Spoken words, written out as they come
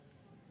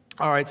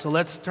All right, so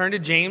let's turn to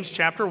James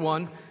chapter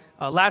 1.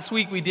 Last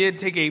week we did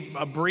take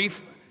a brief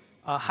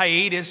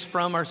hiatus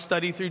from our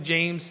study through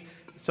James,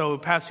 so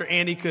Pastor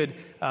Andy could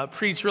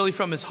preach really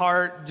from his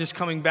heart, just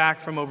coming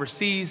back from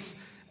overseas,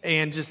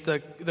 and just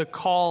the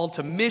call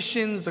to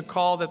missions, the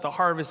call that the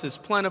harvest is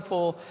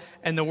plentiful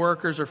and the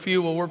workers are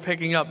few. Well, we're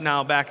picking up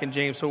now back in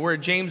James. So we're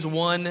at James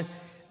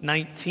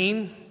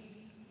 1:19.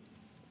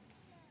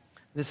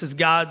 This is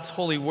God's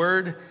holy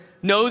word.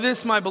 Know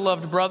this, my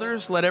beloved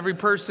brothers, let every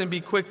person be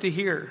quick to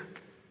hear,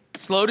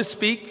 slow to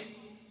speak,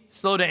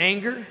 slow to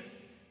anger.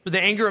 For the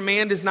anger of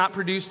man does not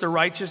produce the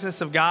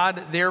righteousness of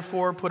God.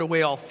 Therefore, put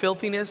away all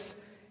filthiness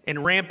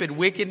and rampant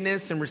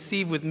wickedness and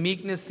receive with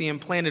meekness the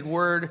implanted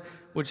word,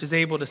 which is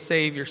able to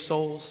save your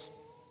souls.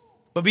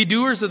 But be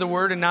doers of the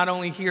word and not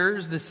only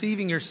hearers,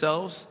 deceiving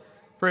yourselves.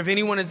 For if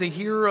anyone is a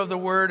hearer of the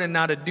word and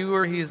not a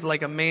doer, he is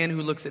like a man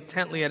who looks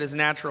intently at his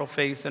natural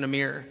face in a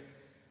mirror.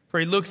 For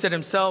he looks at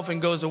himself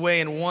and goes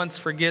away and once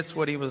forgets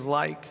what he was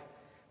like.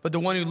 But the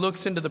one who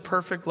looks into the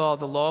perfect law,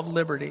 the law of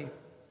liberty,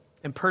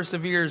 and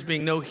perseveres,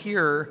 being no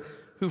hearer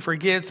who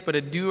forgets, but a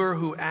doer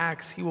who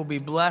acts, he will be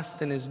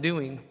blessed in his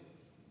doing.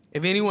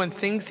 If anyone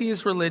thinks he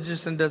is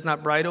religious and does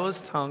not bridle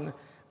his tongue,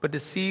 but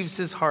deceives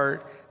his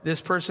heart, this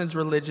person's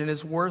religion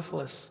is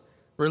worthless.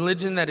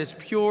 Religion that is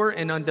pure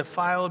and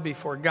undefiled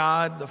before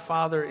God the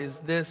Father is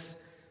this: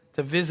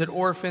 to visit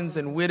orphans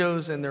and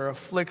widows in their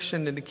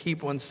affliction and to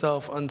keep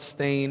oneself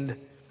unstained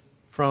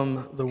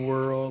from the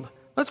world.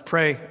 Let's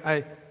pray.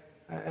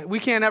 We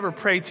can't ever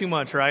pray too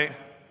much, right?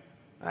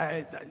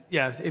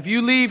 If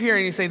you leave here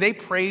and you say they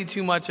pray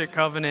too much at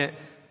Covenant,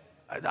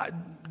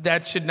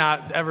 that should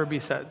not ever be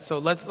said. So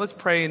let's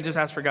pray and just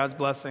ask for God's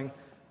blessing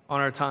on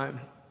our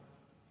time.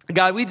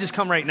 God, we just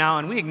come right now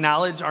and we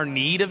acknowledge our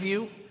need of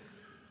you.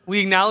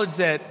 We acknowledge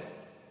that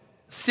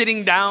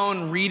sitting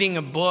down, reading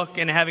a book,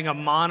 and having a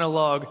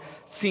monologue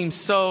seems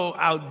so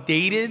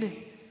outdated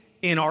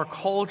in our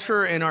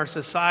culture and our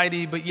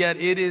society, but yet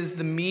it is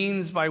the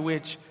means by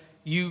which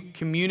you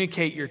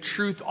communicate your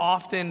truth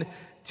often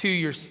to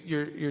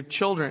your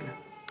children.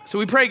 So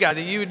we pray, God,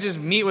 that you would just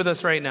meet with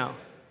us right now.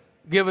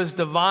 Give us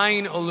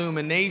divine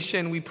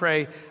illumination. We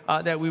pray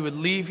that we would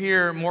leave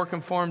here more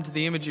conformed to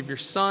the image of your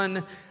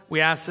Son.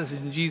 We ask this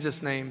in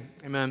Jesus' name.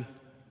 Amen.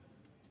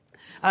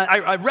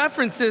 I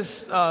referenced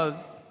this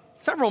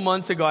several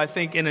months ago, I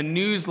think, in a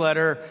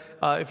newsletter.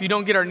 If you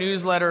don't get our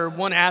newsletter,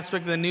 one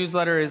aspect of the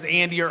newsletter is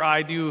Andy or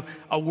I do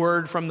a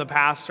word from the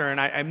pastor.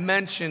 And I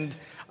mentioned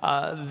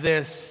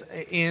this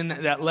in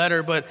that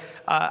letter, but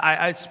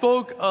I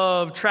spoke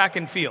of track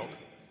and field.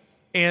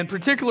 And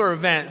particular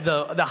event,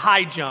 the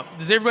high jump.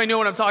 Does everybody know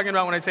what I'm talking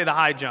about when I say the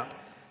high jump?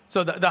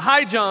 So the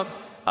high jump,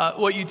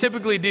 what you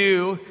typically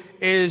do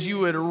is you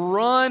would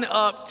run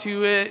up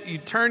to it, you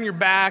turn your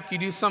back, you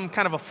do some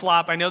kind of a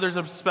flop. I know there's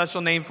a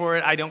special name for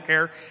it, I don't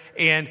care.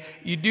 And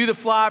you do the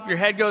flop, your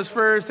head goes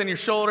first, and your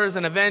shoulders,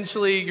 and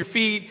eventually your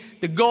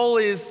feet. The goal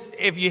is,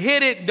 if you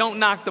hit it, don't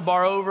knock the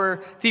bar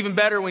over. It's even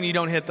better when you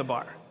don't hit the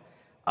bar.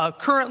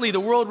 Currently,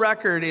 the world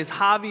record is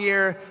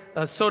Javier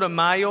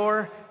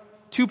Sotomayor,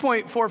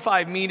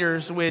 2.45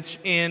 meters, which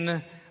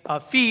in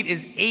feet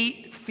is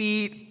 8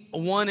 feet,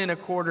 1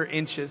 1/4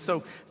 inches.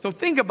 So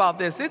think about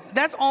this.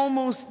 That's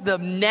almost the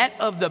net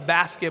of the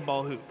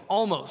basketball hoop,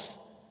 almost.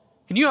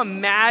 Can you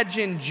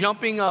imagine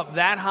jumping up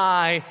that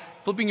high,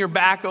 flipping your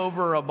back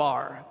over a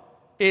bar?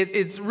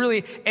 It's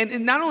really,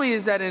 and not only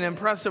is that an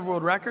impressive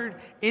world record,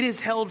 it is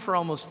held for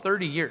almost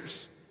 30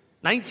 years.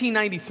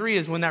 1993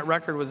 is when that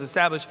record was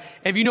established.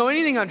 And if you know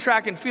anything on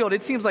track and field,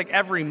 it seems like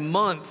every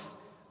month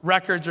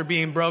records are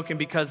being broken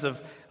because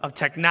of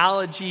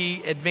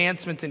technology,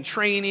 advancements in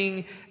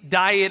training,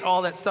 diet,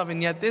 all that stuff,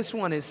 and yet this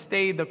one has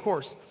stayed the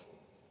course.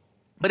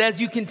 But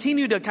as you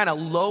continue to kind of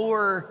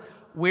lower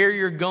where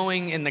you're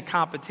going in the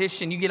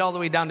competition, you get all the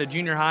way down to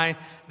junior high,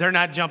 they're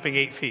not jumping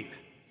 8 feet.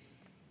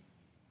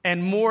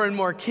 And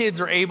more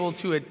kids are able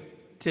to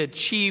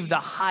achieve the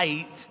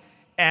height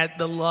at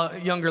the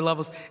younger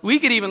levels. We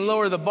could even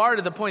lower the bar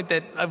to the point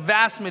that a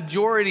vast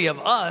majority of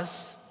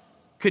us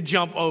could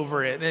jump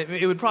over it.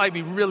 It would probably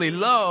be really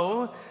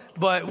low,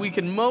 but we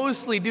can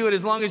mostly do it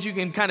as long as you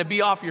can kind of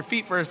be off your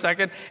feet for a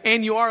second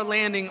and you are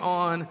landing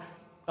on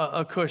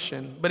a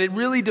cushion. But it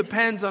really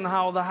depends on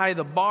how high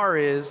the bar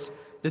is,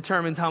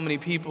 determines how many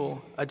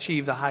people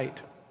achieve the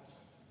height.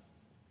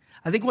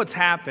 I think what's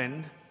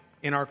happened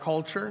in our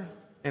culture,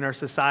 in our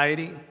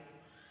society,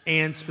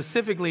 and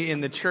specifically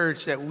in the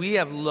church, that we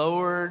have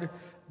lowered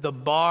the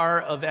bar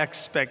of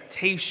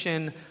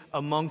expectation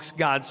amongst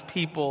God's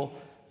people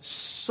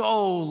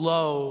so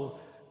low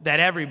that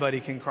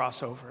everybody can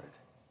cross over it.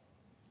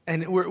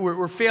 And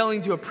we're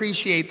failing to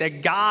appreciate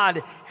that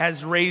God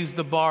has raised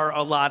the bar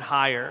a lot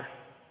higher.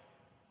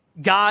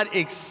 God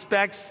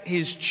expects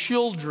his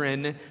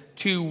children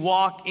to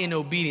walk in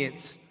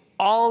obedience.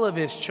 All of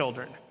his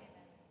children.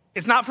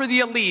 It's not for the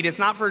elite. It's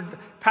not for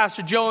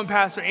Pastor Joe and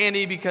Pastor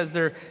Andy because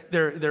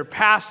they're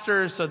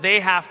pastors, so they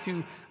have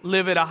to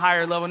live at a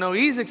higher level. No,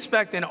 he's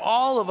expecting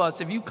all of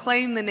us, if you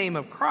claim the name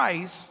of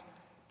Christ,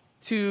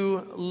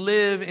 to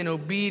live in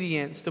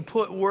obedience, to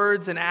put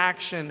words in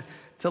action,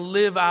 to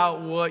live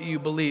out what you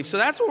believe. So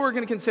that's what we're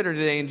going to consider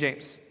today in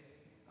James.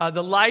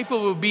 The life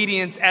of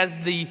obedience as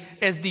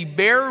the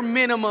bare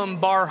minimum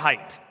bar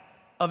height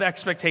of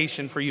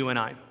expectation for you and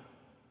I.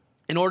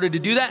 In order to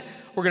do that,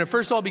 we're going to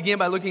first of all begin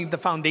by looking at the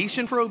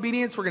foundation for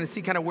obedience. We're going to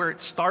see kind of where it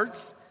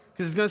starts,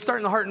 because it's going to start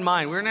in the heart and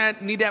mind. We're going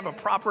to need to have a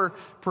proper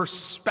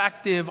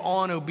perspective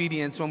on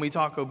obedience when we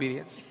talk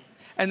obedience.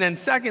 And then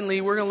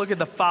secondly, we're going to look at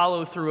the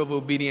follow-through of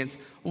obedience.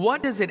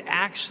 What does it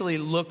actually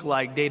look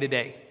like day to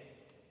day?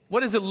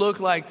 What does it look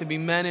like to be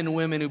men and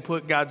women who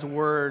put God's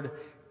word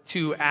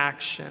to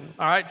action?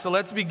 All right, so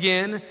let's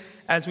begin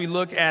as we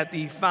look at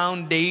the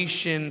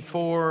foundation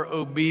for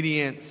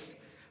obedience.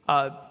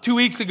 2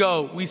 weeks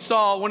ago, we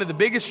saw one of the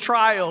biggest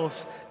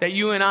trials that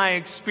you and I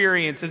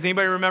experience. Does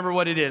anybody remember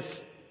what it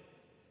is?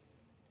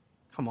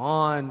 Come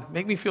on,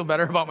 make me feel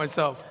better about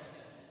myself.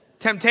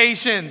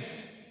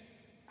 Temptations.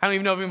 I don't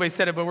even know if anybody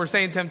said it, but we're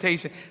saying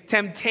temptation.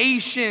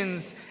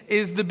 Temptations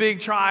is the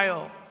big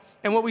trial.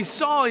 And what we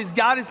saw is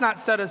God has not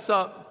set us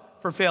up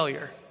for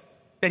failure.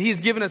 That he's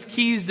given us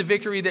keys to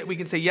victory, that we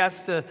can say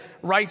yes to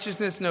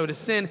righteousness, no to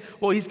sin.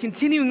 Well, he's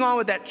continuing on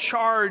with that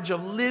charge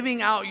of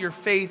living out your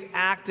faith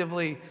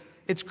actively.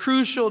 It's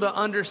crucial to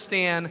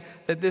understand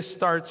that this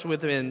starts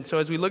within. So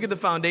as we look at the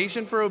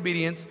foundation for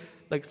obedience,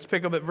 let's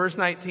pick up at verse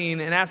 19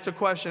 and ask the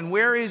question,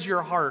 where is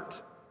your heart?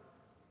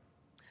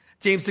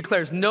 James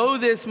declares, know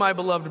this, my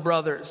beloved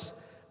brothers.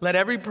 Let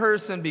every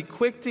person be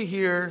quick to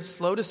hear,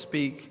 slow to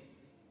speak,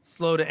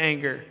 slow to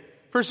anger.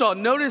 First of all,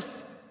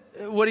 notice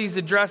what he's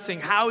addressing,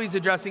 how he's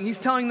addressing. He's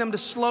telling them to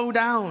slow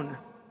down.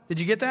 Did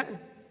you get that?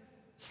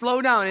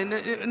 Slow down.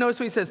 And notice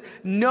what he says.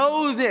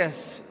 Know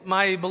this,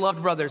 my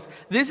beloved brothers.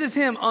 This is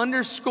him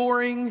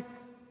underscoring,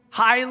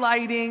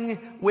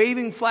 highlighting,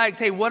 waving flags.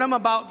 Hey, what I'm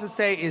about to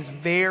say is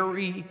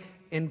very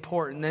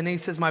important. Then he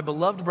says, my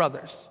beloved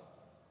brothers.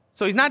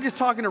 So he's not just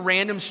talking to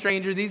random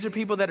strangers. These are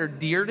people that are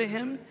dear to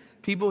him,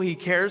 people he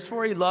cares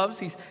for, he loves.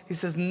 He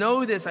says,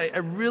 know this. I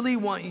really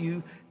want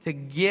you to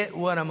get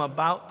what I'm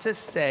about to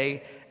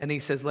say. And he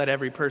says, let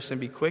every person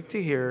be quick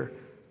to hear,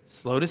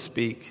 slow to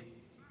speak,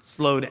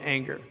 slow to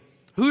anger.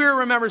 Who here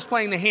remembers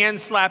playing the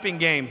hand-slapping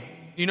game?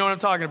 You know what I'm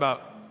talking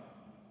about?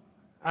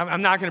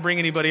 I'm not going to bring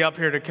anybody up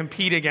here to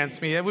compete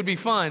against me. It would be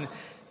fun.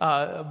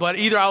 But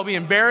either I'll be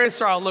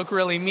embarrassed or I'll look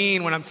really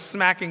mean when I'm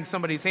smacking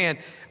somebody's hand.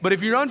 But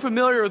if you're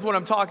unfamiliar with what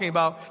I'm talking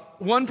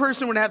about, one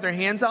person would have their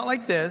hands out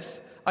like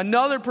this,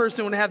 another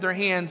person would have their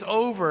hands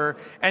over,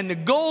 and the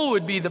goal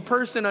would be the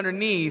person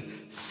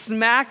underneath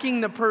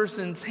smacking the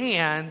person's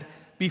hand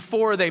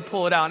before they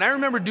pull it out. And I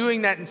remember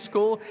doing that in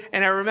school,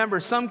 and I remember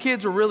some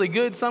kids were really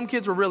good, some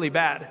kids were really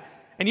bad.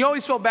 And you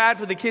always felt bad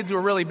for the kids who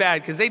were really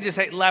bad because they just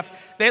left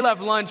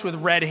lunch with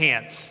red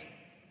hands.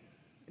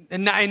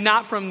 And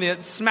not from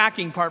the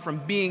smacking part,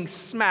 from being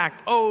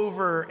smacked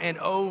over and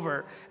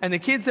over. And the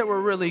kids that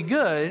were really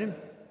good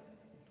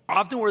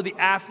often were the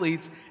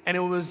athletes, and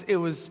it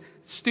was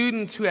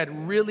students who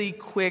had really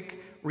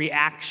quick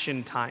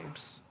reaction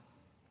times.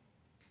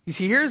 You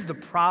see, here's the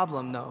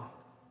problem, though.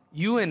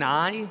 You and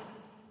I,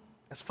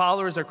 as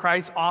followers of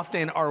Christ,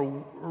 often are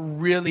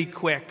really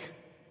quick.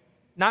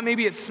 Not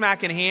maybe at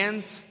smacking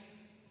hands,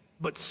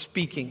 but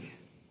speaking.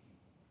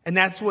 And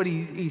that's what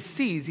he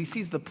sees. He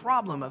sees the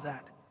problem of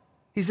that.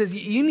 He says,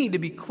 you need to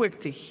be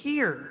quick to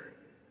hear,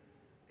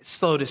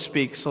 slow to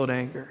speak, slow to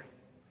anger.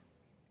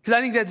 Because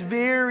I think that's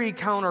very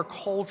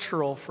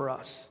countercultural for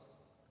us.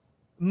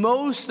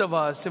 Most of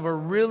us, if we're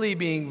really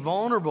being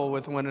vulnerable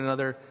with one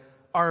another,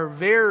 are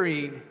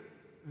very,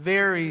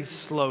 very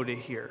slow to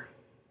hear.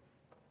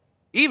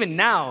 Even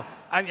now,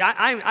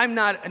 I'm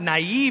not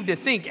naive to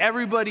think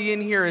everybody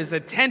in here is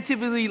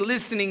attentively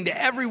listening to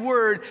every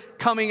word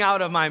coming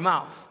out of my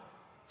mouth.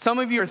 Some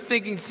of you are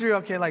thinking through,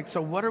 okay,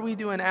 so what are we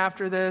doing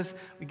after this?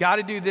 We got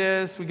to do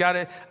this.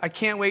 I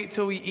can't wait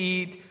till we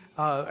eat.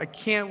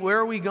 Where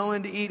are we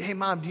going to eat? Hey,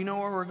 Mom, do you know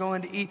where we're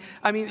going to eat?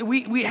 I mean,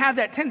 we have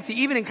that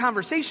tendency, even in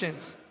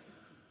conversations.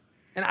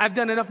 And I've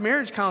done enough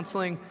marriage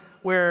counseling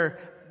where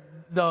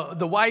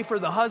the wife or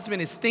the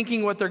husband is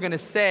thinking what they're going to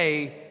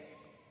say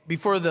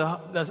before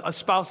a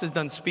spouse is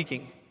done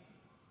speaking.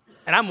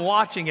 And I'm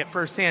watching it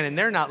firsthand, and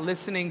they're not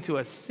listening to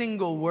a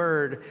single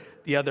word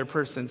the other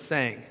person's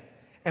saying.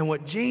 And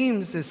what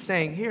James is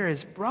saying here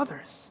is,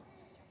 brothers,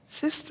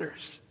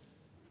 sisters,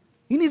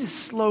 you need to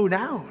slow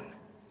down.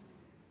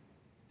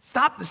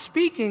 Stop the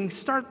speaking,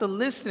 start the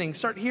listening,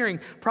 start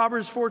hearing.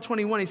 Proverbs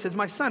 4:21, he says,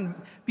 my son,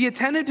 be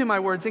attentive to my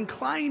words,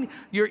 incline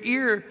your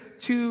ear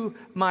to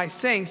my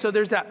saying. So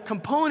there's that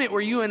component where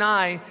you and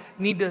I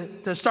need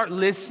to start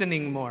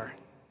listening more.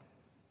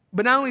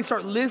 But not only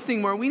start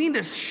listening more, we need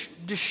to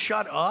just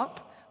shut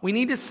up. We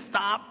need to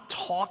stop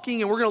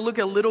talking, and we're going to look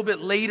a little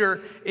bit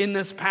later in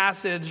this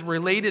passage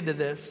related to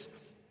this.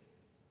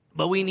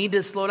 But we need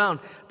to slow down.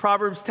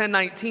 Proverbs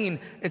 10:19,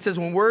 it says,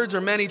 when words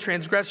are many,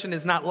 transgression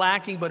is not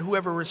lacking, but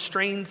whoever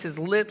restrains his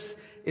lips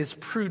is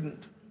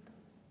prudent.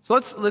 So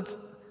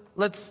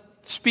let's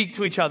speak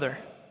to each other.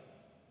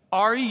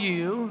 Are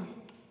you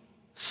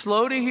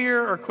slow to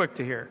hear or quick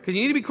to hear? Because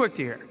you need to be quick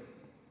to hear.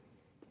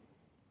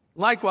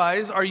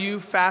 Likewise, are you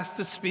fast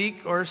to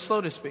speak or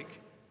slow to speak?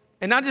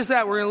 And not just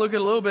that, we're going to look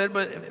at a little bit,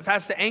 but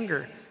fast to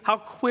anger. How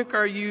quick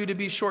are you to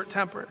be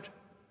short-tempered?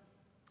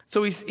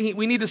 So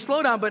we need to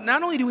slow down, but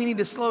not only do we need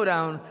to slow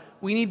down,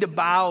 we need to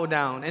bow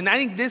down. And I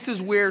think this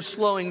is where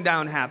slowing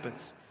down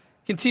happens.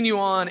 Continue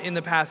on in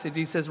the passage.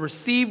 He says,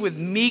 receive with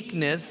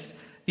meekness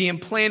the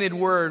implanted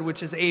word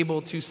which is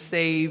able to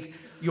save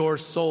your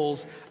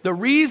souls. The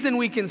reason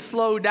we can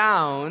slow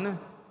down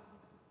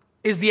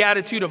is the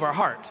attitude of our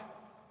heart.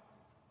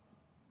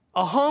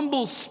 A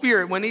humble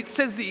spirit, when it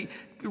says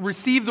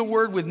receive the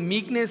word with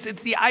meekness,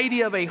 it's the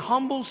idea of a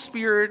humble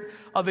spirit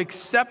of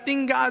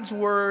accepting God's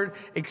word,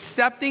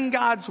 accepting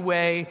God's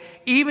way.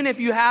 Even if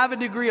you have a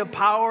degree of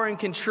power and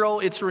control,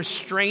 it's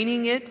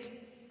restraining it.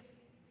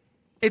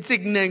 It's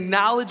an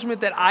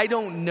acknowledgement that I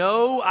don't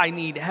know, I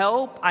need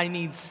help, I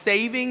need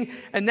saving.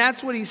 And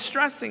that's what he's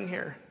stressing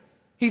here.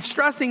 He's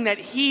stressing that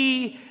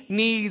he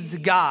needs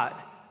God.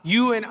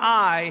 You and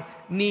I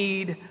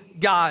need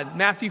God.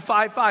 Matthew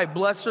 5:5,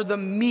 blessed are the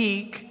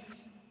meek,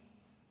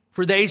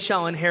 for they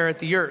shall inherit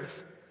the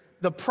earth.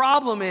 The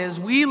problem is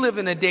we live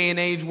in a day and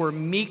age where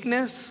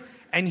meekness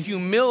and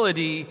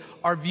humility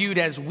are viewed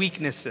as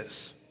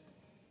weaknesses,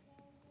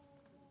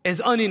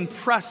 as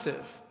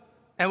unimpressive.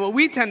 And what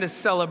we tend to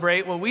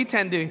celebrate, what we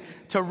tend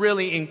to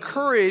really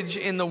encourage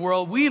in the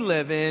world we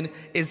live in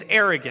is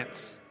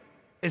arrogance,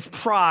 is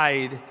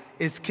pride,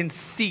 is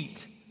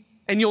conceit.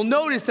 And you'll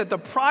notice that the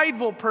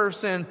prideful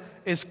person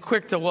is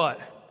quick to what?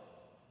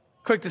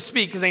 Quick to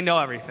speak because they know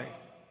everything.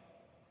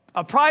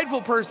 A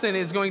prideful person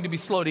is going to be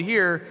slow to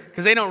hear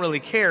because they don't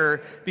really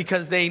care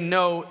because they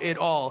know it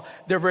all.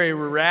 They're very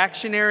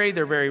reactionary.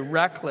 They're very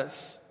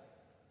reckless.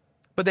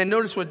 But then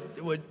notice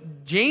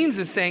what James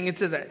is saying. It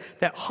says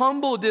that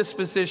humble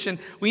disposition,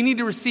 we need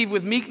to receive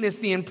with meekness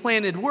the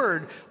implanted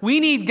word. We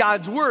need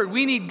God's word.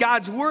 We need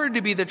God's word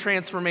to be the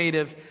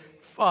transformative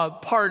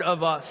part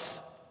of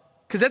us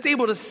because that's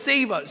able to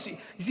save us.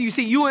 You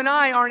see, you and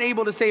I aren't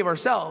able to save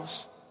ourselves.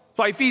 That's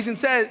why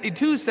Ephesians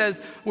 2 says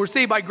we're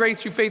saved by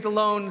grace through faith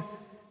alone.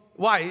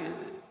 Why?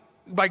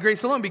 By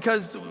grace alone,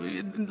 because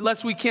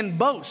lest we can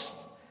boast.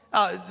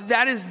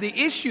 That is the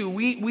issue.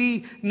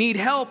 We need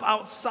help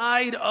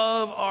outside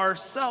of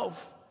ourselves.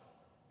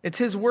 It's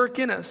his work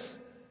in us.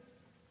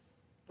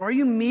 Are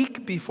you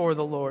meek before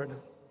the Lord?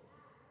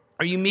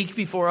 Are you meek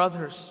before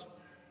others?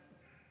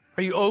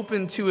 Are you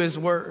open to his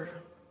word?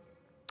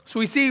 So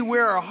we see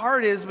where our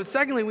heart is, but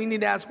secondly, we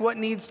need to ask what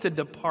needs to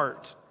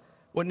depart.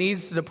 What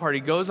needs to depart?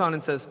 He goes on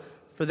and says,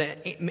 for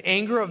the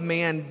anger of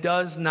man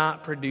does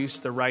not produce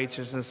the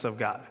righteousness of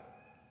God.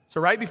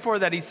 So right before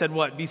that, he said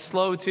what? Be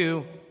slow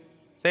to...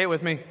 Say it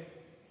with me.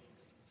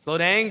 Slow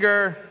to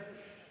anger.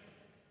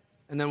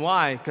 And then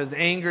why? Because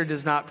anger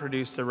does not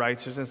produce the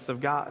righteousness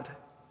of God.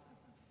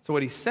 So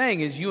what he's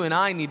saying is you and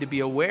I need to be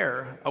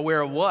aware.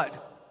 Aware of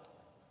what?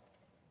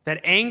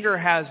 That anger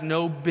has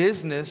no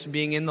business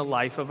being in the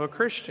life of a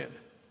Christian.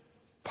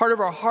 Part of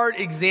our heart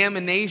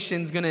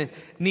examination is going to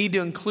need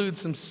to include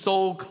some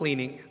soul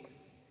cleaning.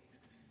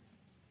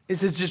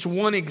 This is just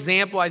one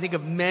example, I think,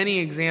 of many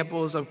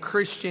examples of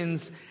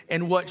Christians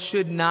and what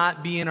should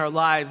not be in our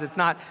lives. It's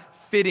not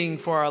fitting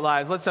for our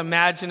lives. Let's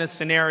imagine a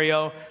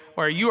scenario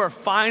where you are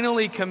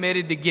finally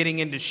committed to getting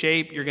into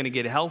shape. You're going to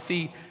get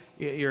healthy.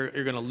 You're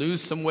going to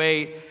lose some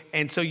weight.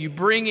 And so you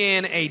bring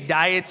in a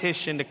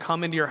dietitian to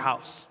come into your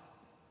house.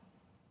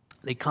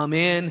 They come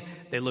in,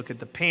 they look at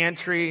the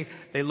pantry,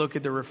 they look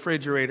at the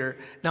refrigerator.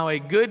 Now, a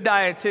good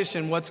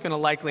dietitian, what's going to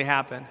likely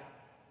happen?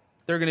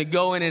 They're going to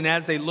go in, and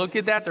as they look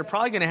at that, they're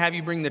probably going to have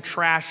you bring the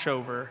trash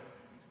over.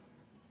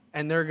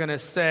 And they're going to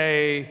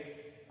say,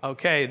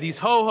 okay, these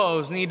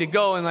ho-hos need to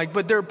go, and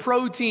but they're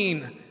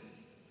protein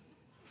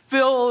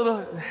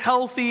filled,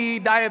 healthy,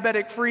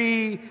 diabetic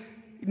free.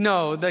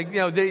 No,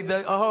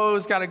 the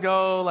ho-hos got to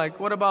go.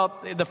 What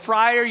about the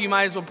fryer? You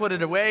might as well put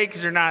it away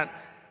because you're not.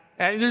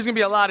 There's going to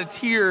be a lot of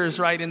tears,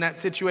 right, in that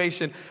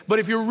situation. But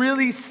if you're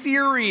really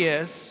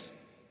serious,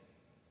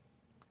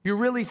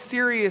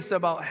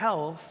 about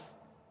health,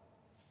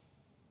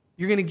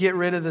 you're going to get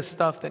rid of the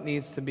stuff that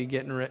needs to be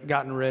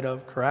gotten rid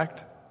of,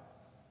 correct?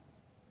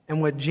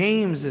 And what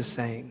James is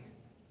saying,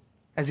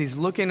 as he's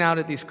looking out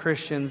at these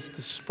Christians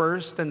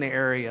dispersed in the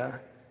area,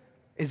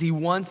 is he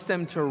wants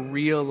them to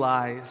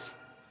realize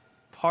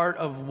part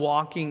of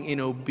walking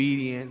in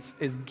obedience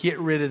is get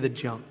rid of the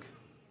junk.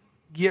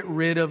 Get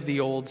rid of the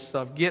old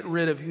stuff. Get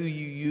rid of who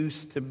you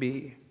used to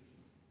be.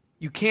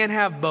 You can't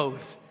have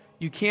both.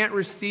 You can't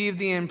receive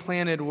the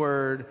implanted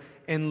word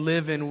and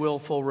live in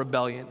willful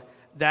rebellion.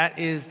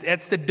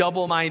 That's the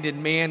double-minded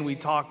man we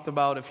talked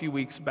about a few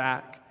weeks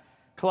back.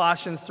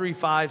 Colossians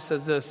 3:5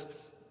 says this,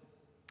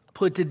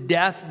 put to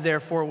death,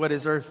 therefore, what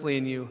is earthly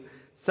in you,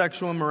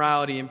 sexual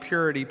immorality,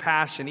 impurity,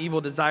 passion, evil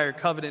desire,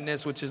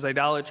 covetousness, which is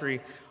idolatry.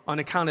 On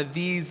account of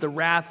these, the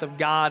wrath of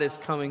God is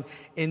coming.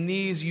 In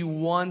these you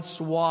once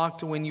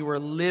walked when you were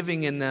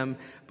living in them,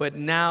 but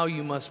now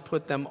you must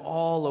put them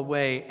all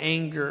away.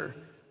 Anger,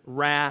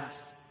 wrath,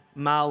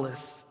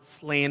 malice,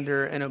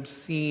 slander, and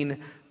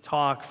obscene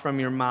talk from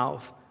your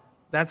mouth.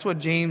 That's what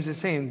James is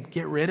saying.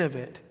 Get rid of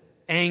it.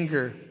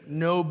 Anger,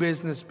 no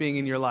business being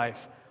in your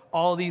life.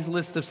 All these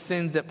lists of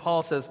sins that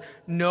Paul says,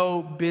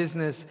 no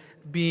business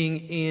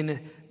being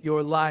in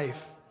your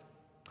life.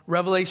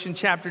 Revelation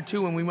chapter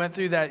 2, when we went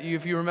through that,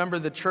 if you remember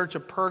the church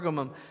of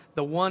Pergamum,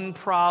 the one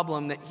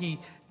problem that he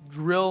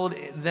drilled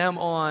them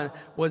on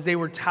was they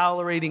were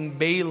tolerating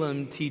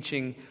Balaam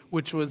teaching,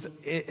 which was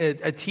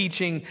a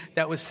teaching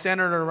that was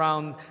centered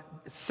around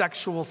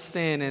sexual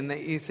sin. And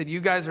he said, you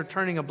guys are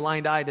turning a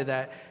blind eye to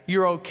that.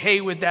 You're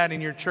okay with that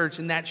in your church,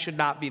 and that should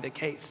not be the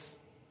case.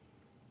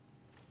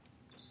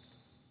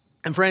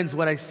 And friends,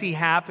 what I see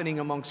happening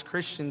amongst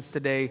Christians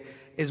today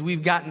is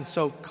we've gotten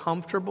so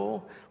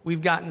comfortable,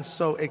 we've gotten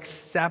so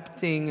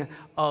accepting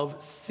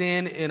of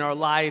sin in our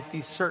life,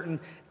 these certain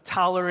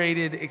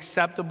tolerated,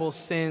 acceptable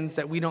sins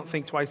that we don't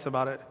think twice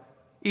about it.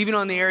 Even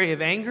on the area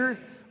of anger,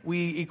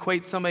 we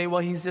equate somebody,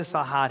 well, he's just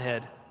a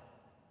hothead.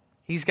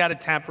 He's got a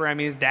temper. I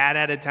mean, his dad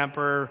had a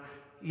temper.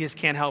 He just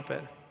can't help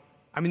it.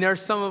 I mean, there are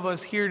some of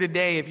us here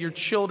today, if your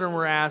children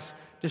were asked,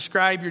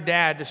 describe your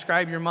dad,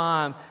 describe your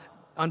mom,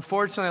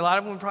 unfortunately, a lot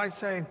of them would probably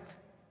say,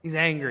 he's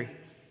angry.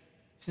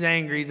 She's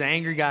angry. He's an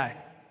angry guy.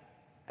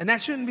 And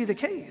that shouldn't be the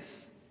case.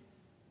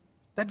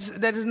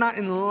 That is not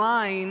in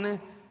line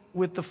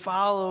with the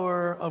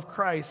follower of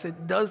Christ.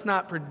 It does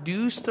not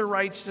produce the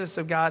righteousness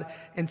of God.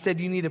 Instead,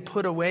 you need to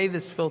put away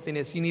this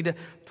filthiness. You need to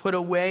put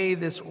away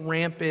this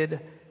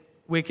rampant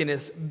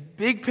wickedness.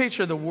 Big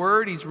picture, the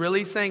word he's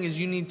really saying is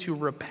you need to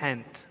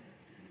repent.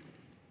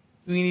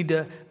 We need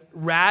to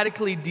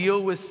radically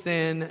deal with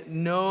sin.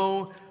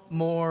 No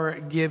more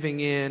giving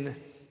in.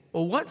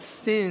 Well, what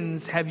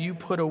sins have you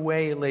put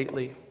away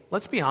lately?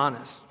 Let's be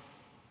honest.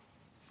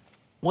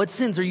 What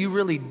sins are you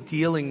really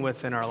dealing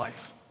with in our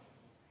life?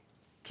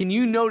 Can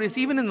you notice,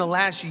 even in the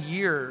last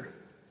year,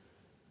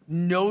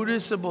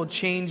 noticeable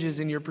changes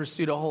in your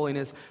pursuit of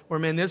holiness where,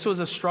 man, this was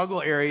a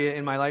struggle area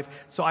in my life,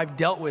 so I've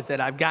dealt with it.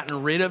 I've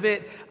gotten rid of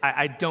it.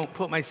 I don't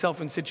put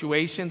myself in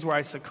situations where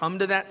I succumb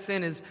to that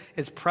sin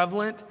is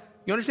prevalent.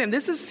 You understand?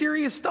 This is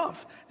serious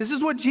stuff. This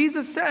is what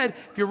Jesus said.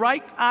 If your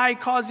right eye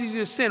causes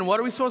you to sin, what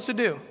are we supposed to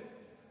do?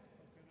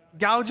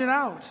 Gouge it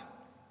out.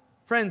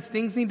 Friends,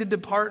 things need to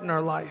depart in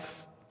our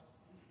life.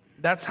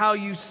 That's how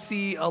you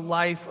see a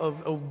life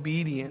of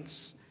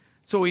obedience.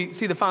 So we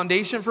see the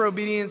foundation for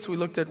obedience. We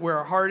looked at where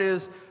our heart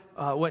is,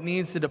 what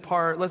needs to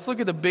depart. Let's look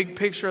at the big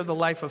picture of the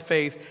life of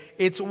faith.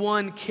 It's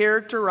one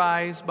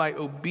characterized by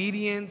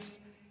obedience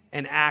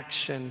and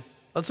action.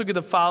 Let's look at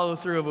the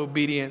follow-through of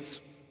obedience.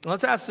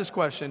 Let's ask this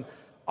question.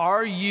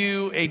 Are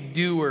you a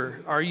doer?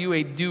 Are you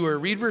a doer?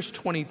 Read verse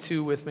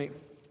 22 with me.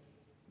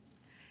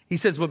 He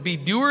says, but be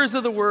doers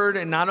of the word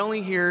and not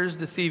only hearers,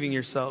 deceiving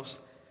yourselves.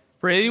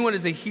 For anyone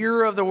is a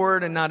hearer of the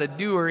word and not a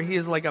doer, he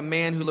is like a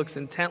man who looks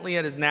intently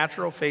at his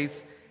natural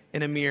face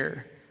in a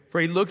mirror. For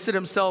he looks at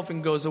himself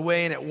and goes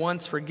away and at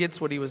once forgets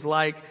what he was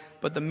like.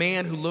 But the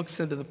man who looks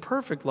into the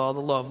perfect law, the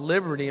law of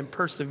liberty, and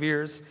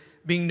perseveres,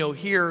 being no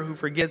hearer who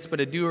forgets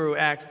but a doer who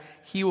acts,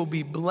 he will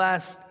be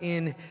blessed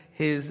in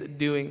his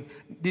doing.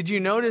 Did you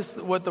notice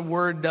what the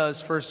word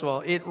does, first of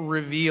all? It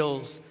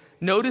reveals.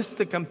 Notice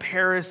the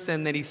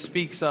comparison that he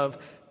speaks of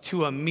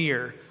to a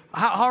mirror.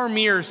 How are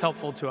mirrors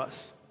helpful to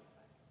us?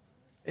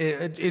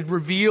 It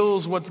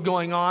reveals what's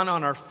going on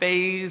our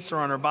face or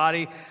on our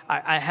body.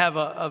 I have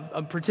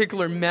a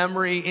particular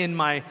memory in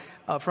my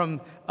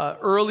from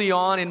early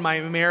on in my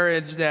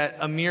marriage that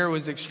a mirror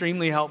was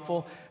extremely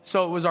helpful.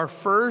 So it was our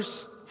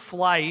first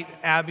flight,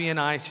 Abby and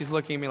I. She's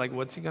looking at me like,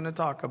 what's he going to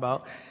talk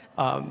about?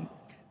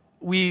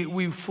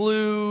 We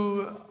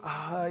flew,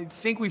 I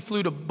think we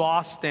flew to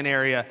Boston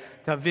area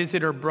to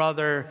visit her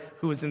brother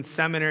who was in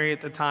seminary at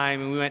the time.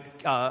 And we went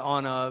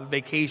on a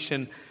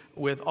vacation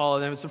with all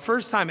of them. It's the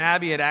first time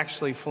Abby had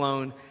actually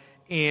flown,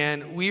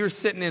 and we were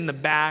sitting in the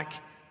back,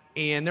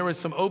 and there was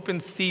some open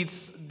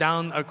seats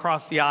down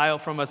across the aisle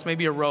from us,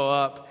 maybe a row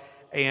up.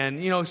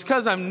 And, you know,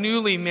 because I'm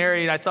newly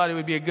married, I thought it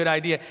would be a good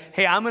idea.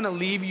 Hey, I'm going to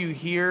leave you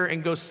here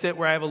and go sit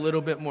where I have a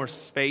little bit more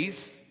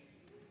space.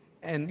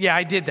 And yeah,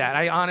 I did that.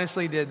 I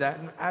honestly did that.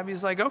 And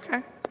Abby's like,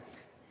 okay,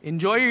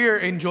 enjoy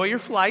your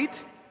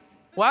flight.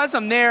 Well, as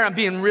I'm there, I'm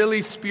being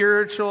really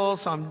spiritual,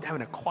 so I'm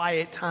having a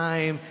quiet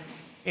time,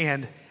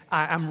 and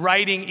I'm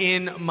writing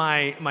in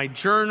my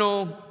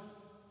journal,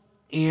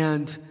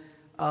 and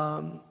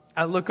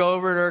I look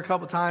over at her a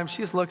couple times.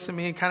 She just looks at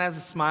me and kind of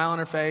has a smile on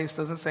her face,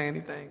 doesn't say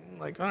anything. I'm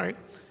like, all right,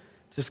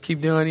 just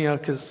keep doing,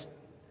 because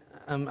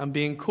I'm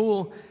being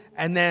cool.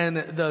 And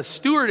then the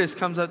stewardess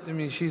comes up to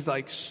me, and she's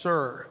like,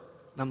 sir.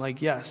 And I'm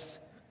like, yes.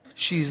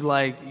 She's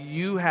like,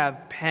 you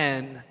have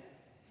pen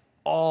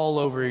all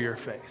over your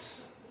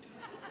face.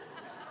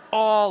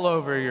 All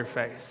over your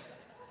face.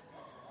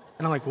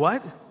 And I'm like,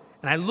 what?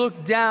 And I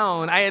looked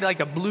down, I had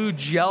like a blue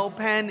gel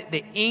pen,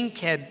 the ink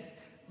had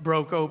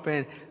broke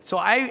open. So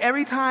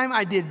every time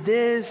I did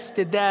this,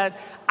 did that,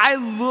 I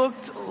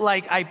looked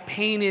like I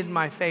painted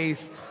my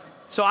face.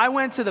 So I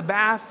went to the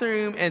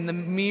bathroom and the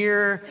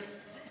mirror,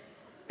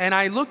 and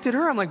I looked at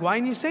her, I'm like, why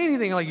didn't you say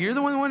anything? Like, you're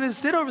the one who wanted to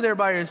sit over there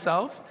by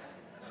yourself.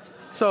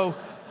 So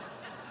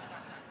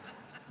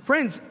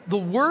Friends, the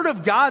Word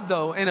of God,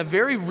 though, in a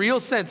very real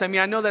sense, I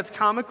mean, I know that's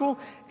comical.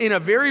 In a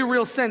very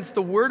real sense,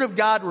 the Word of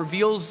God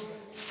reveals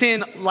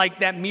sin like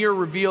that mirror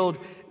revealed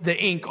the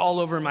ink all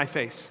over my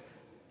face.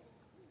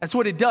 That's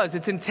what it does.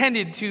 It's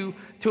intended to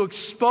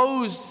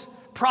expose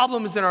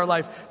problems in our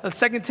life.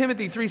 2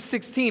 Timothy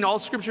 3:16, all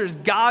Scripture is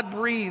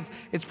God-breathed.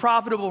 It's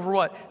profitable for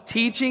what?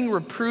 Teaching,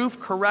 reproof,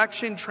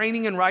 correction,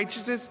 training in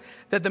righteousness,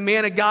 that the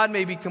man of God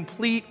may be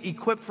complete,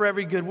 equipped for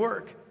every good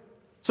work.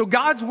 So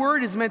God's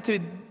Word is meant to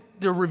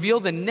reveal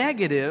the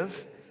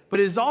negative, but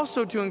it is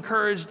also to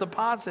encourage the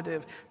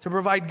positive, to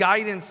provide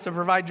guidance, to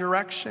provide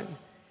direction.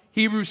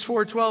 Hebrews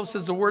 4:12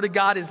 says the Word of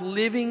God is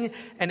living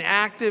and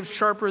active,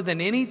 sharper than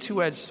any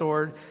two-edged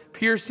sword,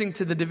 piercing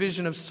to the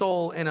division of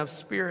soul and of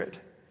spirit.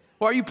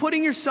 Well, are you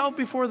putting yourself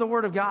before the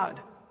Word of God?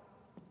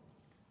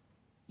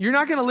 You're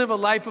not going to live a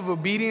life of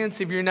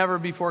obedience if you're never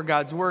before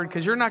God's Word,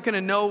 because you're not going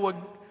to know what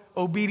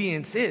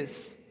obedience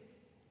is.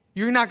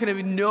 You're not going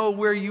to know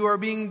where you are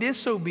being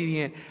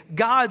disobedient.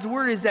 God's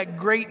Word is that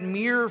great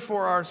mirror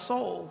for our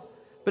soul.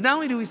 But not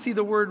only do we see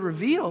the Word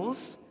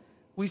reveals,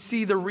 we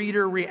see the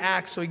reader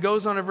react. So he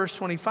goes on to verse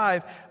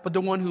 25, but the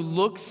one who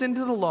looks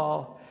into the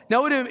law.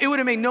 Now, it would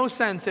have made no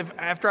sense if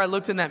after I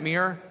looked in that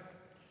mirror,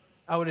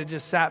 I would have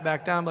just sat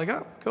back down like,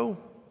 oh, cool,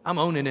 I'm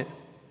owning it.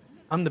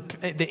 I'm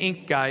the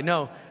ink guy.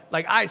 No,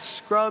 like I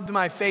scrubbed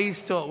my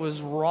face till it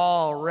was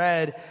raw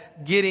red,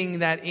 getting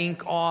that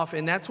ink off.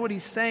 And that's what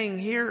he's saying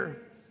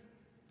here.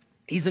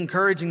 He's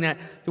encouraging that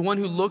the one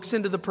who looks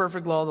into the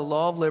perfect law, the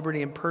law of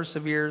liberty, and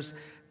perseveres,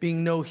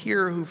 being no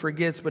hearer who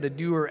forgets, but a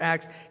doer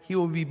acts, he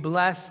will be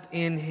blessed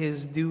in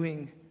his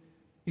doing.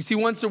 You see,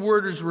 once the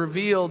Word is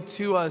revealed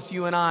to us,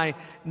 you and I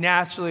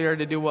naturally are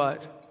to do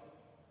what?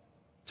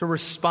 To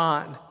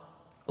respond.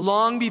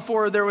 Long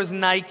before there was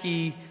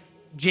Nike,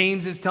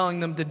 James is telling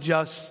them to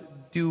just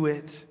do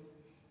it.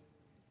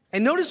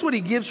 And notice what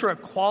he gives for a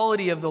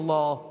quality of the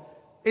law.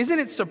 Isn't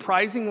it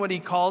surprising what he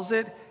calls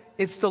it?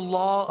 It's the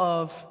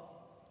law of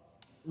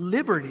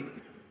liberty.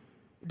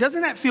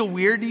 Doesn't that feel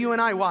weird to you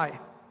and I? Why?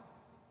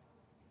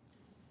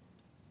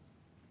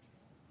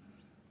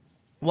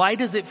 Why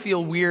does it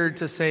feel weird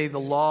to say the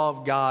law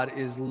of God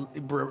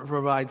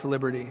provides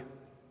liberty?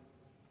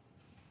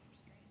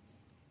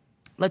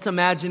 Let's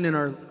imagine in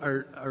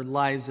our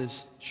lives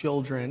as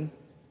children,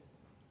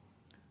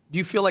 do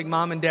you feel like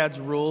mom and dad's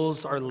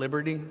rules are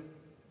liberty?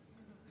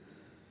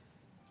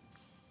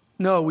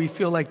 No, we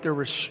feel like they're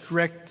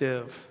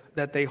restrictive,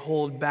 that they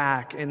hold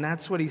back, and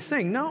that's what he's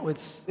saying. No,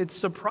 it's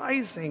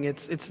surprising.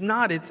 It's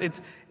not.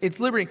 It's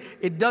liberty.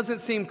 It doesn't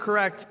seem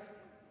correct,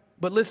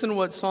 but listen to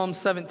what Psalm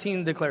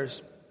 17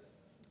 declares.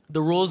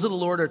 The rules of the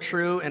Lord are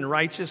true and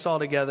righteous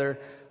altogether.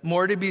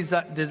 More to be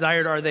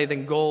desired are they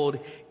than gold,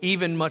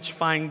 even much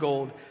fine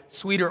gold.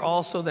 Sweeter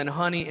also than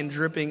honey and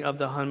dripping of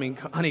the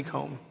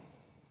honeycomb.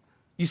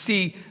 You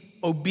see,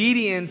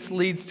 obedience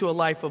leads to a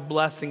life of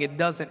blessing. It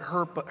doesn't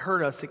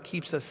hurt us. It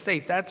keeps us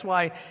safe. That's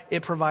why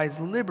it provides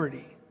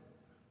liberty.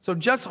 So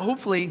just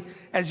hopefully,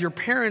 as your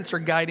parents are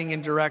guiding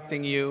and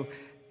directing you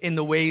in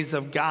the ways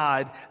of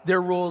God,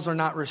 their rules are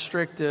not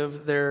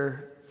restrictive.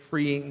 They're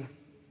freeing.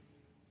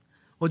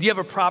 Well, do you have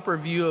a proper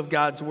view of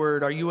God's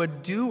Word? Are you a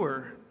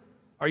doer?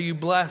 Are you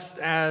blessed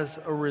as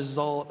a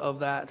result of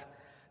that?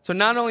 So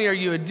not only are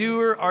you a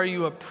doer, are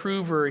you a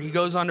prover? He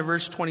goes on to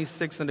verse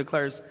 26 and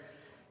declares,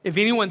 if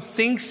anyone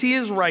thinks he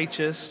is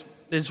righteous,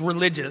 is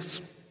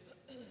religious,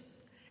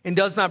 and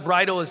does not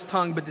bridle his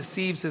tongue but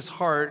deceives his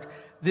heart,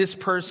 this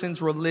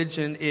person's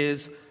religion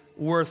is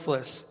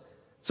worthless.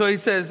 So he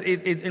says,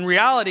 in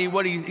reality,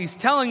 what he's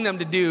telling them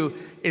to do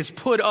is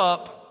put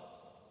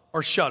up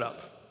or shut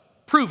up.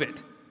 Prove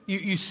it.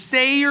 You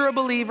say you're a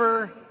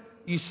believer.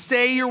 You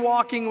say you're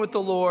walking with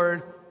the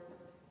Lord.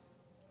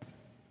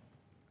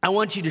 I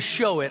want you to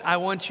show it. I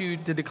want you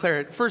to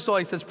declare it. First of all,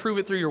 he says, prove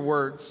it through your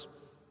words.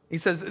 He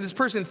says, this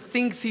person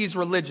thinks he's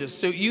religious.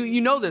 So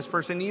you know this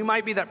person. You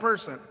might be that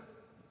person.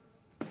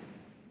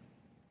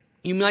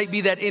 You might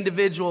be that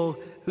individual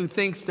who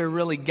thinks they're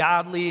really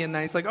godly. And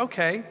he's like,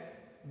 okay,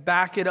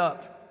 back it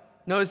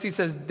up. Notice he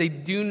says,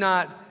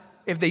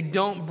 if they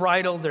don't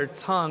bridle their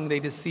tongue, they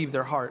deceive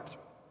their heart.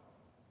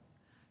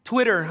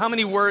 Twitter, how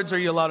many words are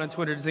you allowed on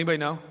Twitter? Does anybody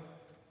know?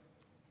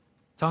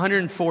 It's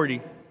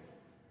 140.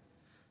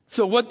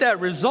 So what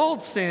that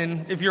results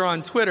in, if you're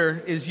on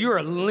Twitter, is you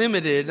are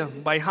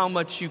limited by how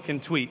much you can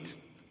tweet.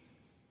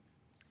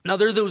 Now,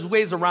 there are those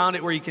ways around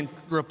it where you can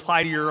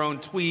reply to your own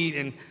tweet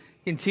and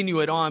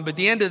continue it on. But at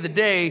the end of the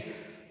day,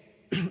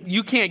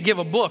 you can't give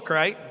a book,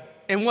 right?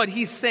 And what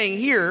he's saying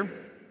here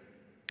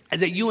is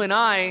that you and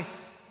I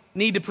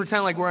need to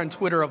pretend like we're on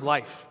Twitter of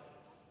life.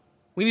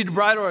 We need to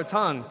bridle our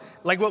tongue.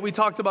 Like what we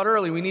talked about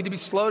earlier, we need to be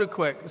slow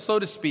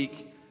to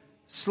speak,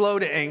 slow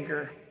to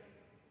anger.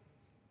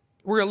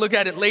 We're going to look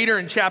at it later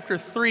in chapter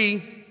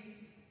 3,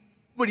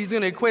 but he's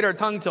going to equate our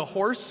tongue to a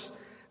horse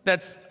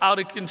that's out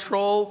of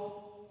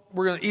control.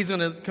 He's going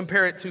to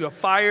compare it to a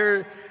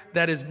fire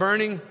that is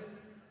burning.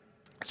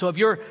 So if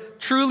you're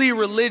truly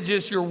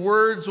religious, your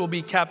words will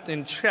be kept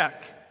in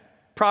check.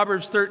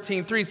 Proverbs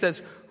 13:3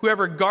 says,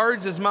 whoever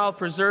guards his mouth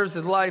preserves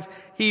his life.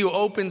 He who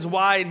opens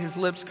wide his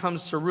lips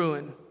comes to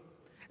ruin.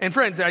 And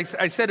friends,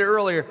 I said it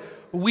earlier,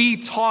 we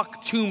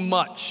talk too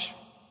much.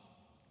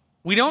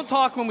 We don't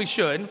talk when we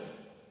should.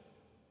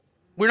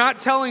 We're not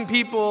telling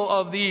people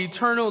of the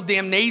eternal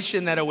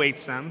damnation that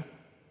awaits them.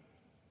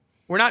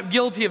 We're not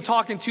guilty of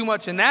talking too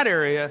much in that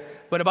area,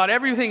 but about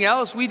everything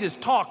else, we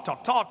just talk.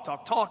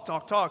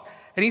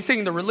 And he's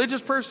saying the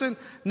religious person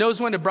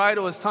knows when to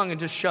bridle his tongue and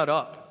just shut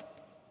up.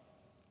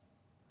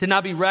 To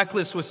not be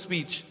reckless with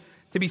speech,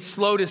 to be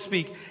slow to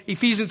speak.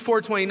 Ephesians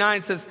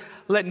 4:29 says,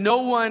 let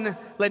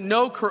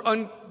no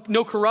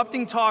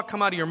corrupting talk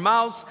come out of your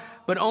mouths,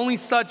 but only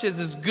such as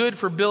is good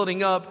for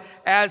building up,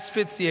 as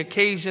fits the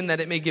occasion, that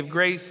it may give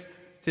grace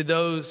to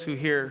those who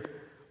hear.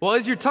 Well,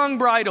 is your tongue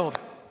bridled?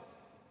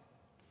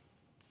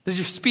 Does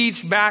your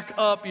speech back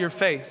up your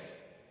faith?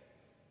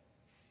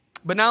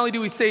 But not only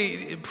do we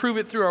say prove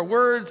it through our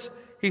words,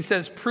 he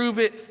says prove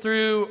it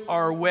through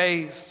our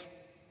ways.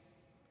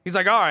 He's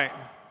like, all right,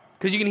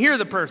 because you can hear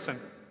the person.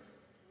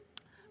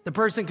 The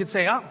person could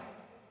say, oh,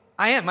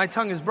 my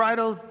tongue is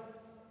bridled.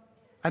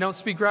 I don't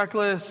speak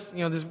reckless.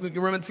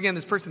 Once again,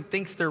 this person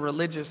thinks they're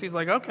religious. He's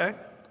like, okay,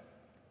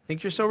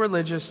 think you're so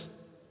religious.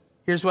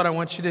 Here's what I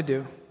want you to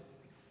do.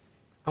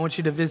 I want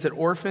you to visit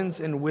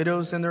orphans and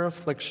widows in their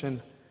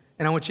affliction,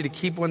 and I want you to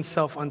keep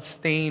oneself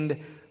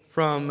unstained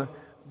from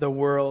the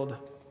world.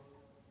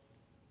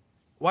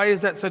 Why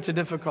is that such a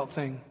difficult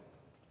thing?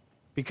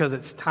 Because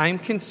it's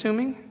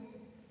time-consuming,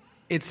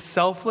 it's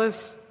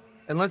selfless,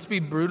 and let's be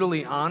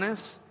brutally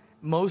honest,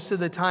 most of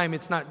the time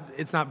it's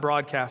not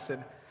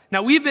broadcasted.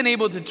 Now, we've been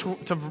able to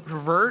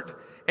pervert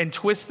and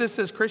twist this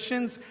as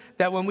Christians,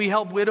 that when we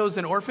help widows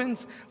and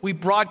orphans, we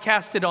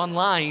broadcast it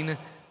online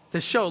to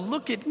show,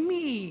 look at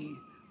me,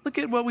 look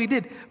at what we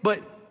did.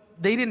 But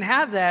they didn't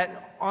have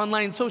that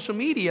online social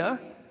media,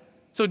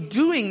 so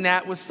doing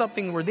that was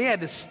something where they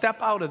had to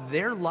step out of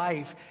their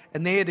life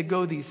and they had to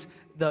go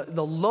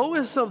the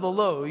lowest of the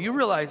low. You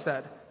realize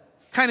that?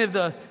 Kind of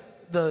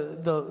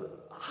the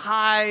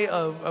high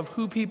of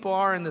who people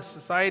are in the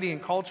society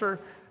and culture.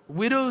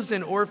 Widows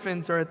and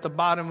orphans are at the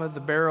bottom of the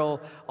barrel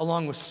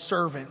along with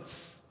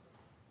servants.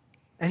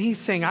 And he's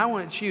saying, I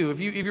want you, if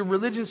your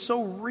religion's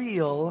so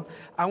real,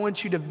 I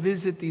want you to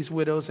visit these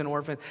widows and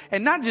orphans.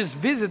 And not just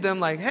visit them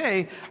like,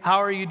 hey, how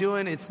are you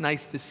doing? It's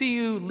nice to see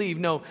you. Leave.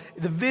 No,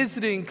 the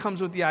visiting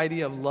comes with the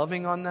idea of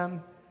loving on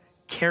them,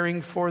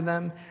 caring for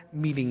them,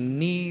 meeting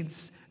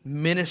needs,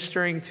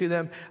 ministering to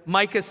them.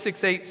 Micah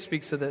 6:8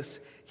 speaks of this.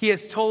 He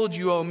has told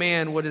you, O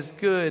man, what is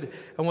good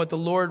and what the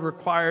Lord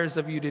requires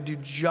of you, to do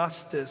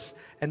justice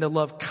and to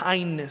love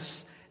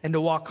kindness and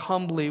to walk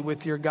humbly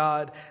with your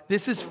God.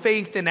 This is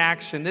faith in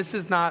action. This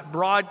is not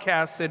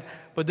broadcasted,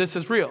 but this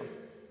is real.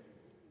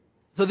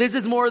 So this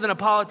is more than a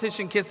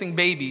politician kissing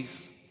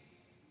babies.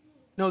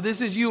 No,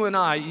 this is you and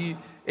I.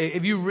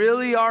 If you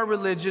really are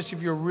religious,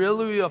 if you're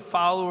really a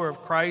follower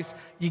of Christ,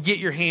 you get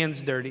your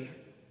hands dirty.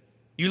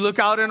 You look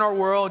out in our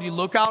world, you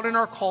look out in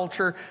our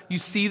culture, you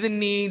see the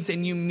needs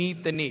and you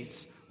meet the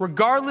needs,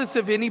 regardless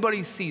if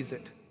anybody sees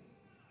it.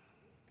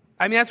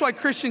 I mean, that's why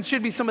Christians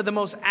should be some of the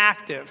most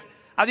active.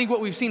 I think what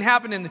we've seen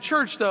happen in the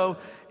church, though,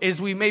 is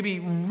we maybe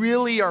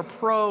really are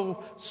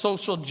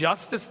pro-social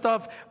justice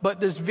stuff, but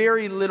there's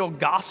very little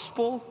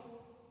gospel.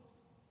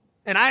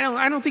 And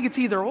I don't think it's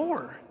either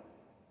or.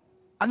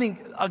 I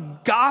think a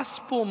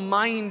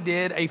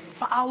gospel-minded, a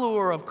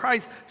follower of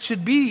Christ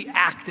should be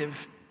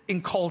active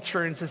in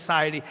culture and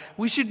society.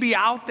 We should be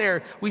out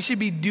there. We should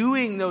be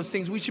doing those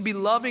things. We should be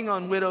loving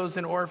on widows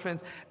and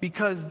orphans,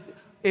 because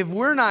if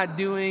we're not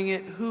doing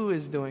it, who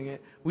is doing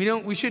it?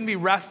 We shouldn't be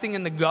resting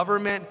in the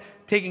government,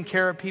 taking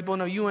care of people.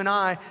 No, you and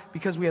I,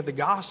 because we have the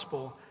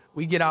gospel,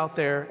 we get out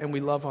there and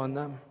we love on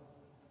them.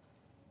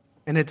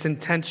 And it's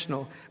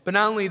intentional. But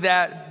not only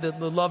that, the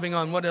loving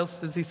on, what else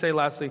does he say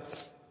lastly?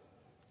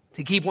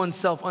 To keep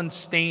oneself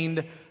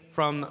unstained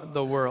from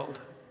the world.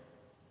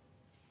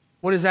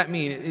 What does that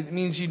mean? It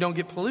means you don't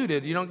get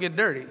polluted, you don't get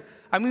dirty.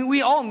 I mean,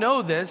 we all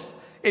know this.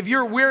 If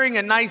you're wearing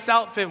a nice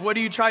outfit, what do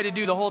you try to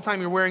do the whole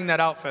time you're wearing that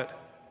outfit?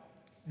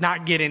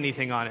 Not get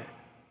anything on it.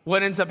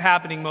 What ends up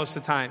happening most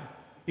of the time?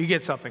 You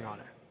get something on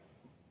it.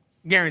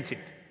 Guaranteed.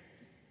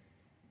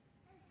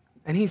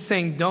 And he's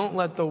saying, don't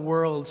let the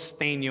world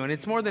stain you. And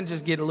it's more than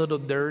just get a little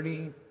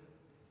dirty.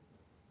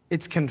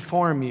 It's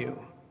conform you.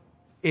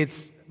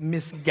 It's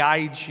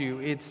misguide you.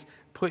 It's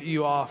put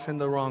you off in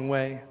the wrong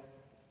way.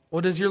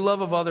 Well, does your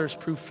love of others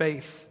prove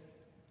faith?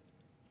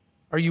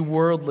 Are you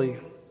worldly?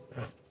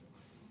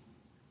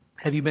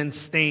 Have you been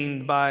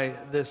stained by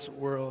this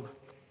world?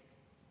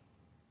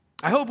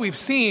 I hope we've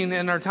seen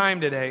in our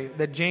time today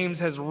that James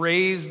has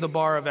raised the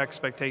bar of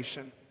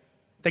expectation.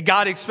 That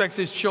God expects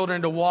his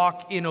children to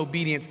walk in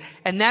obedience.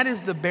 And that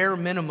is the bare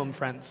minimum,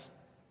 friends.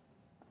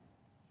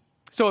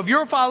 So if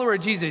you're a follower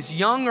of Jesus,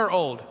 young or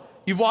old,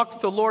 you've walked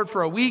with the Lord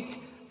for a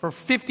week, for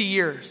 50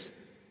 years,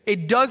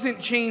 it doesn't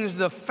change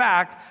the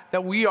fact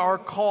that we are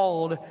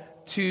called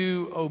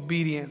to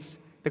obedience.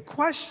 The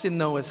question,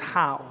 though, is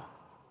how.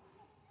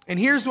 And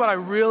here's what I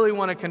really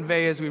want to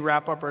convey as we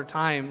wrap up our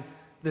time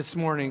this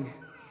morning.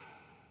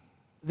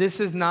 This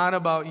is not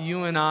about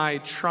you and I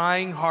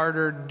trying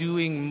harder,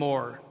 doing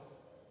more.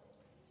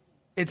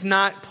 It's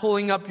not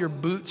pulling up your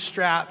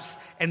bootstraps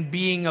and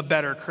being a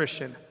better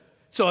Christian.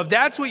 So if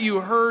that's what you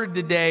heard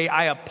today,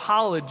 I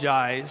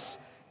apologize.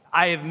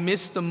 I have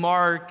missed the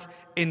mark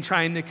in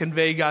trying to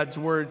convey God's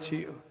word to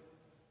you.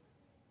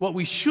 What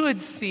we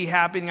should see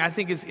happening, I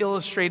think, is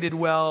illustrated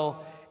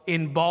well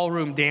in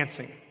ballroom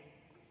dancing.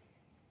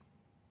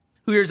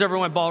 Who here's ever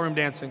went ballroom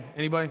dancing?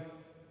 Anybody?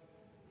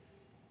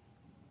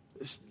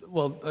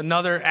 Well,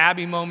 another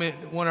Abby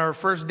moment. One of our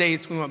first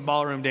dates, we went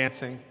ballroom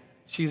dancing.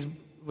 She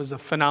was a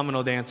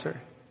phenomenal dancer.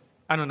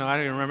 I don't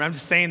even remember. I'm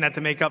just saying that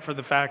to make up for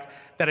the fact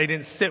that I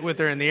didn't sit with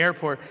her in the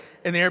airplane.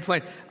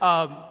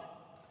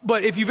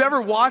 But if you've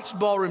ever watched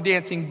ballroom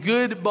dancing,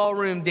 good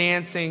ballroom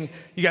dancing,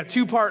 you got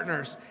two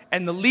partners,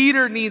 and the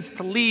leader needs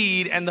to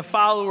lead and the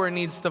follower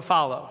needs to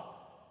follow.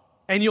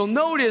 And you'll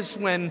notice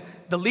when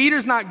the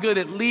leader's not good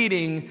at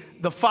leading,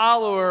 the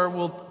follower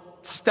will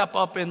step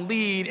up and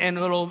lead, and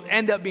it'll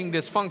end up being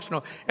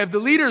dysfunctional. If the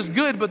leader's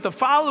good, but the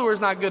follower's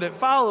not good at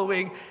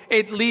following,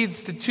 it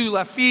leads to two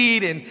left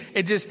feet, and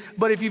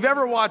but if you've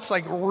ever watched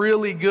like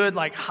really good,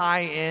 like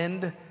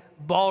high-end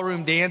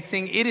ballroom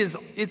dancing,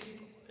 it's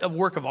a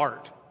work of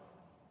art.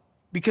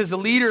 Because the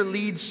leader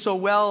leads so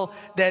well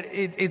that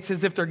it's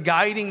as if they're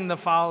guiding the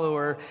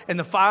follower, and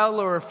the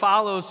follower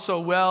follows so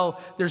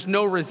well, there's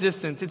no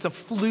resistance. It's a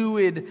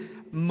fluid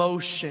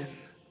motion.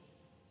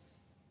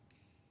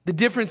 The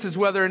difference is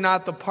whether or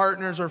not the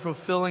partners are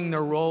fulfilling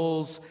their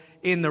roles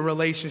in the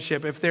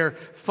relationship, if they're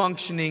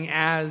functioning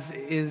as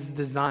is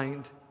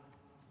designed.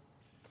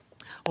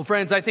 Well,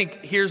 friends, I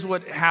think here's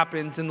what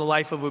happens in the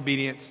life of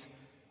obedience.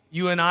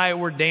 You and I,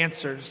 we're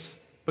dancers,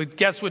 but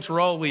guess which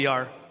role we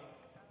are?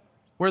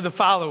 We're the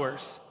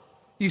followers.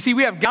 You see,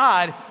 we have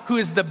God who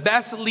is the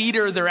best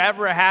leader there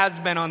ever has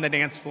been on the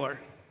dance floor.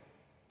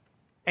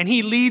 And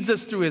he leads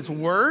us through his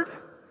word.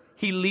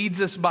 He leads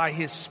us by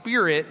his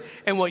Spirit.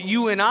 And what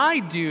you and I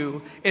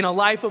do in a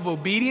life of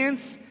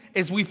obedience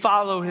is we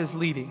follow his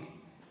leading.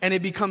 And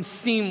it becomes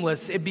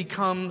seamless. It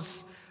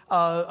becomes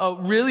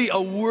really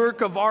a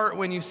work of art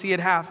when you see it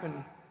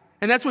happen.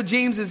 And that's what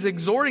James is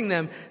exhorting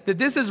them, that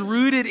this is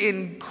rooted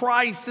in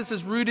Christ. This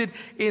is rooted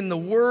in the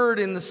Word,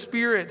 in the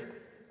Spirit.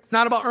 It's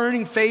not about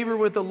earning favor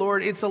with the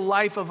Lord. It's a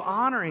life of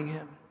honoring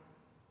him.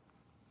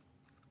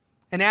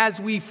 And as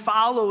we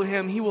follow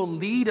him, he will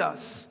lead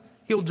us.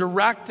 He'll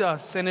direct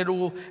us, and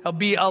it'll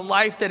be a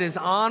life that is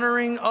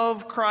honoring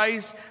of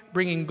Christ,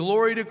 bringing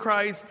glory to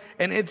Christ,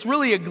 and it's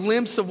really a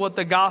glimpse of what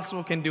the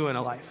gospel can do in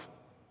a life.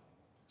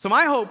 So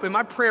my hope and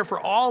my prayer for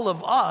all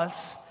of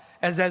us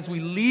as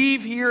we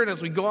leave here and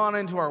as we go on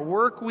into our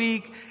work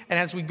week and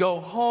as we go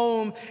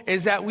home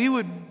is that we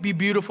would be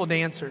beautiful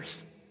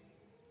dancers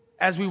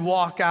as we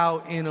walk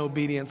out in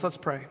obedience. Let's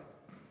pray.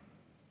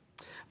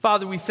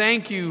 Father, we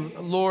thank you,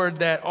 Lord,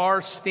 that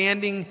our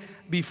standing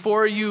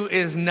before you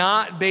is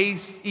not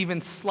based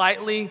even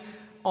slightly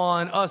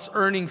on us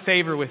earning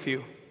favor with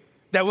you.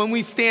 That when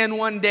we stand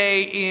one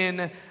day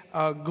in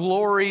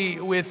glory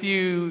with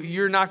you,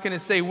 you're not going to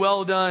say,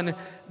 well done,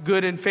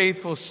 good and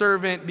faithful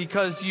servant,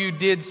 because you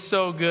did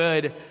so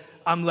good,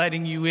 I'm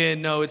letting you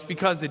in. No, it's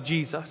because of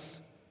Jesus.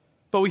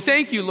 But we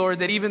thank you, Lord,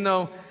 that even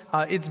though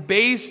it's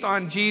based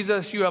on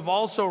Jesus, you have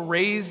also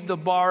raised the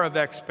bar of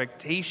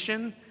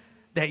expectation,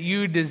 that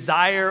you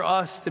desire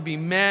us to be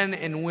men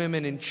and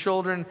women and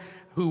children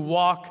who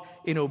walk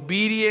in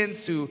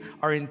obedience, who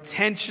are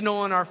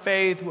intentional in our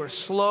faith, who are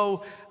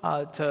slow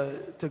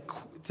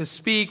to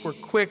speak, we're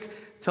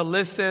quick to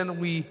listen,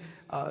 we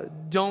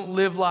don't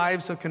live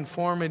lives of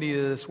conformity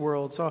to this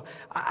world. So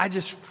I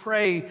just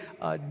pray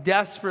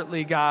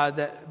desperately, God,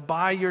 that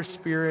by your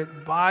Spirit,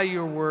 by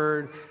your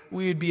word,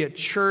 we would be a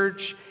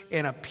church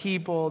and a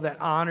people that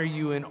honor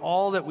you in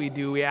all that we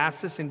do. We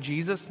ask this in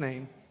Jesus'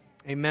 name.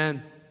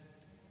 Amen.